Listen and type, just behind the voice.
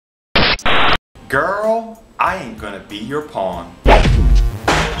Girl, I ain't gonna be your pawn.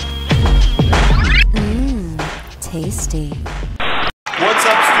 Tasty. What's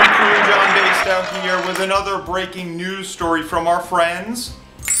up, Stu Crew? John Based out here with another breaking news story from our friends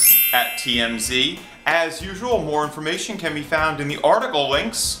at TMZ. As usual, more information can be found in the article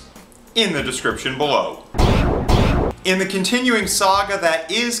links in the description below. In the continuing saga that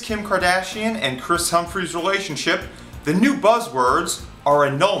is Kim Kardashian and Kris Humphries' relationship, the new buzzwords are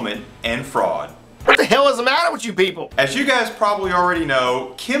annulment and fraud. What the hell is the matter with you people? As you guys probably already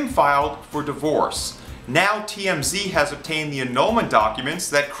know, Kim filed for divorce. Now TMZ has obtained the annulment documents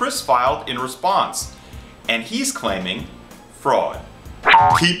that Kris filed in response, and he's claiming fraud.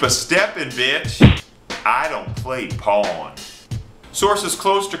 Keep a steppin', bitch. I don't play pawn. Sources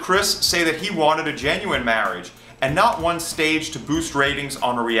close to Kris say that he wanted a genuine marriage and not one staged to boost ratings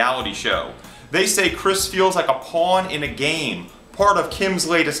on a reality show. They say Kris feels like a pawn in a game, part of Kim's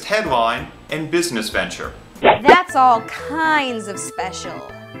latest headline and business venture. That's all kinds of special.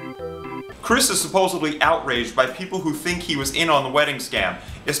 Kris is supposedly outraged by people who think he was in on the wedding scam,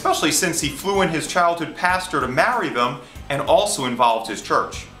 especially since he flew in his childhood pastor to marry them and also involved his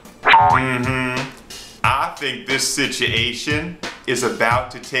church. I think this situation is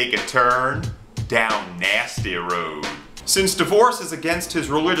about to take a turn down nasty road. Since divorce is against his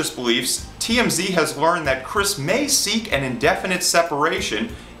religious beliefs, TMZ has learned that Kris may seek an indefinite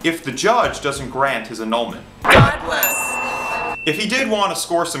separation if the judge doesn't grant his annulment. God bless. If he did want to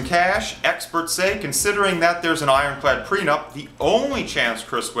score some cash, experts say, considering that there's an ironclad prenup, the only chance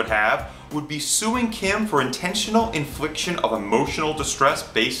Kris would have would be suing Kim for intentional infliction of emotional distress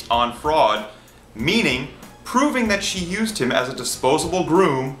based on fraud, meaning proving that she used him as a disposable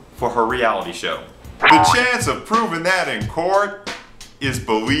groom for her reality show. The chance of proving that in court is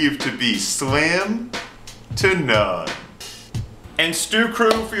believed to be slim to none. And Stu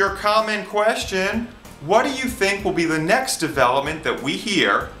Crew, for your comment question, what do you think will be the next development that we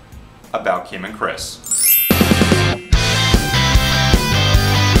hear about Kim and Kris?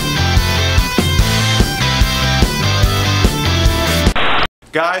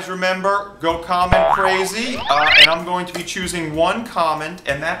 Guys, remember, go comment crazy, and I'm going to be choosing one comment,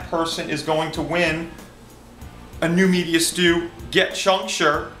 and that person is going to win a New Media Stew Get Chunk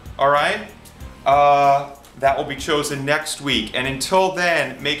shirt, alright? That will be chosen next week, and until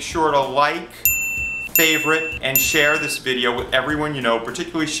then, make sure to like, favorite, and share this video with everyone you know.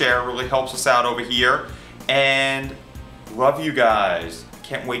 Particularly share, really helps us out over here. And love you guys.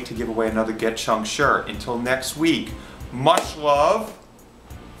 Can't wait to give away another Get Chunk shirt. Until next week, much love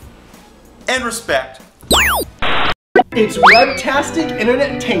and respect. It's webtastic and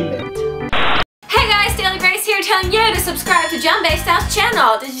entertainment. Hey guys, Daily Grace here telling you to subscribe to John Basedow's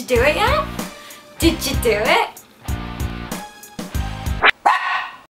channel. Did you do it yet? Did you do it?